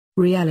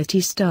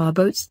reality star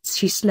boasts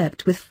she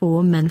slept with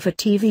 4 men for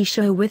TV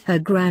show with her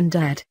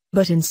granddad,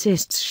 but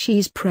insists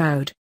she's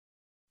proud.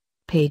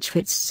 Paige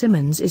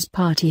Fitzsimmons is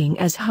partying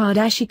as hard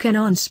as she can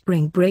on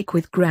Spring Break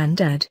with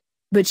Grandad,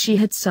 but she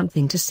had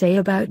something to say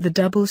about the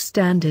double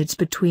standards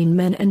between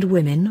men and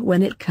women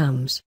when it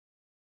comes.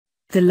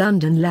 The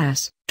London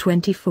lass,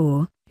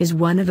 24, is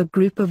one of a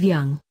group of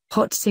young,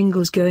 hot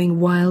singles going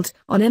wild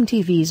on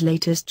MTV's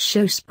latest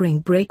show Spring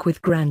Break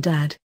with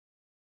Grandad.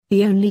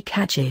 The only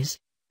catch is,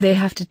 they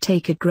have to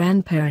take a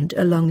grandparent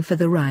along for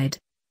the ride,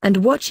 and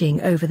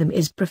watching over them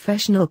is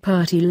professional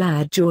party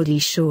lad Geordie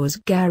Shaw's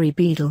Gary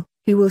Beadle,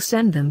 who will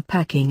send them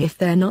packing if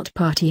they're not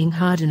partying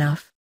hard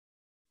enough.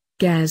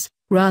 Gaz,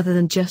 rather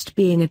than just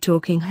being a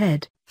talking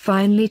head,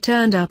 finally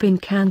turned up in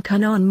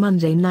Cancun on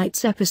Monday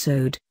night's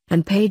episode,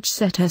 and Paige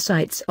set her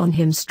sights on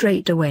him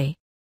straight away.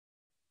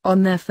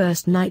 On their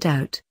first night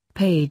out,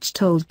 Paige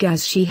told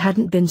Gaz she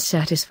hadn't been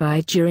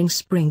satisfied during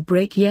spring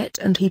break yet,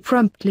 and he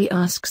promptly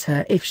asks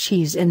her if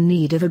she's in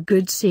need of a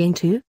good seeing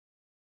to.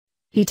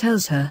 He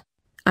tells her,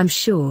 "I'm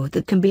sure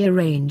that can be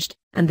arranged,"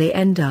 and they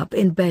end up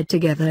in bed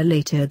together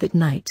later that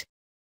night.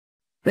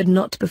 But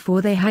not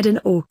before they had an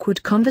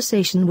awkward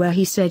conversation where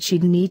he said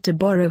she'd need to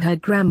borrow her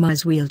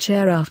grandma's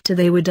wheelchair after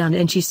they were done,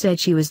 and she said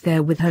she was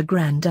there with her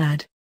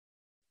granddad.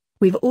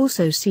 We've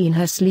also seen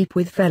her sleep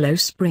with fellow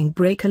spring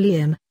breaker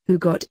Liam, who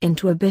got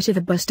into a bit of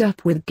a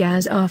bust-up with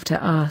Gaz after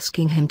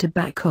asking him to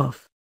back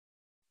off.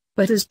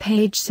 But as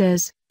Paige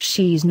says,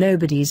 she's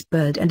nobody's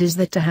bird and is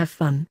there to have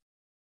fun.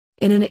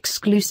 In an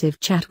exclusive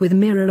chat with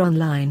Mirror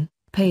Online,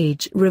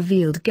 Paige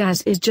revealed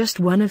Gaz is just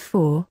one of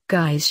 4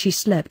 guys she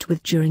slept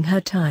with during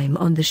her time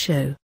on the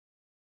show.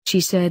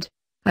 She said,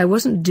 "I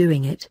wasn't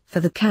doing it for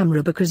the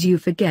camera because you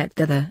forget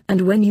that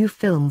and when you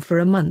film for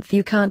a month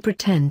you can't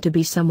pretend to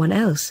be someone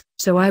else,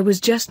 so I was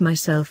just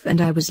myself, and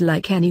I was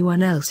like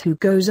anyone else who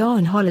goes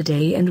on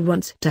holiday and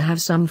wants to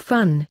have some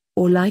fun,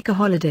 or like a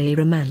holiday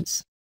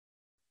romance.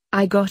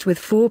 I got with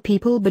 4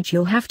 people, but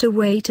you'll have to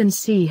wait and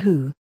see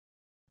who."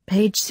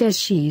 Paige says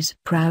she's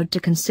proud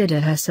to consider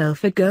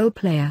herself a girl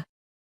player.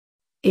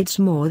 "It's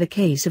more the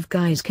case of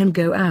guys can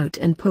go out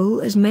and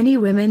pull as many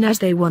women as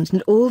they want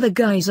and all the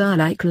guys are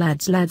like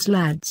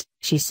lads,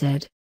 she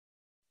said.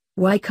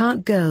 "Why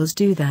can't girls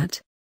do that?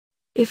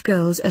 If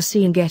girls are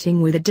seen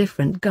getting with a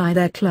different guy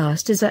they're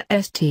classed as a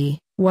ST,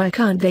 why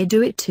can't they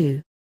do it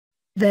too?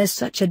 There's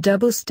such a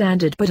double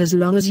standard, but as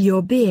long as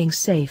you're being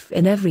safe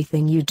in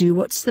everything you do,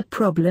 what's the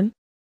problem?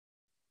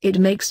 It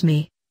makes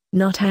me,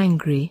 not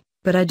angry,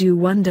 but I do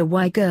wonder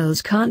why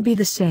girls can't be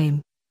the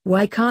same.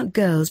 Why can't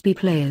girls be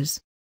players?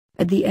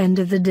 At the end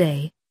of the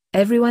day,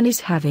 everyone is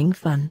having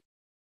fun.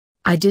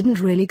 I didn't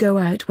really go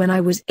out when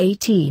I was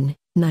 18,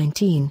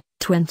 19,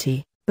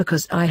 20,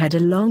 because I had a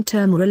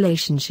long-term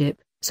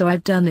relationship, so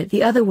I've done it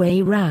the other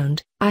way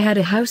round. I had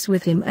a house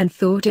with him and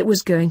thought it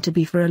was going to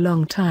be for a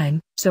long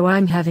time, so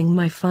I'm having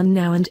my fun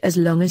now, and as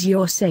long as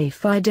you're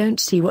safe I don't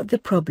see what the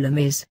problem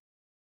is."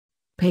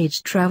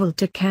 Paige traveled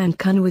to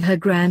Cancun with her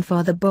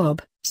grandfather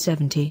Bob,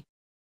 70.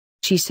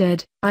 She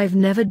said, "I've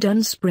never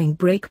done spring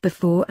break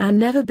before and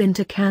never been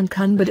to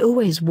Cancun, but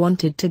always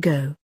wanted to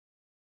go.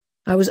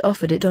 I was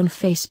offered it on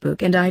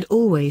Facebook and I'd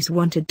always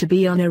wanted to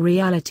be on a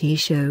reality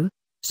show,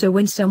 so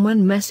when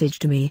someone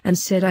messaged me and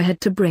said I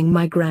had to bring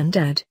my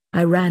granddad,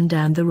 I ran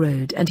down the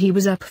road and he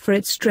was up for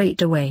it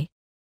straight away.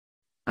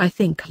 I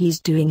think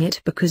he's doing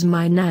it because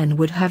my nan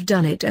would have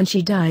done it and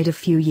she died a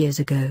few years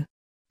ago.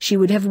 She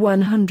would have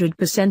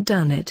 100%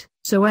 done it,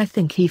 so I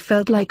think he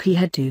felt like he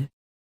had to."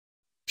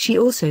 She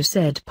also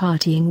said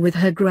partying with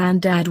her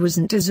granddad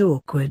wasn't as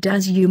awkward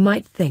as you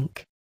might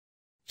think.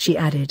 She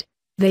added,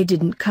 "They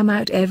didn't come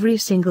out every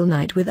single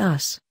night with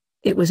us.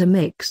 It was a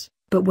mix,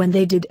 but when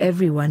they did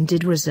everyone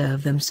did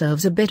reserve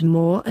themselves a bit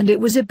more and it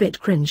was a bit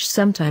cringe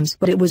sometimes,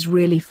 but it was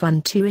really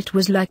fun too. It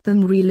was like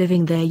them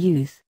reliving their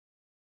youth.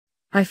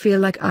 I feel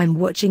like I'm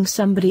watching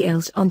somebody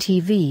else on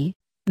TV.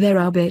 There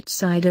are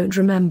bits I don't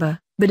remember,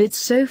 but it's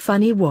so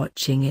funny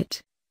watching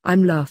it.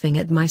 I'm laughing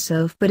at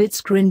myself, but it's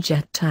cringe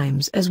at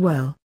times as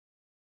well."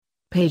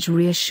 Paige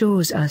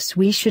reassures us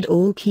we should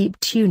all keep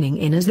tuning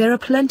in as there are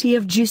plenty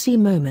of juicy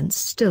moments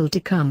still to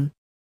come.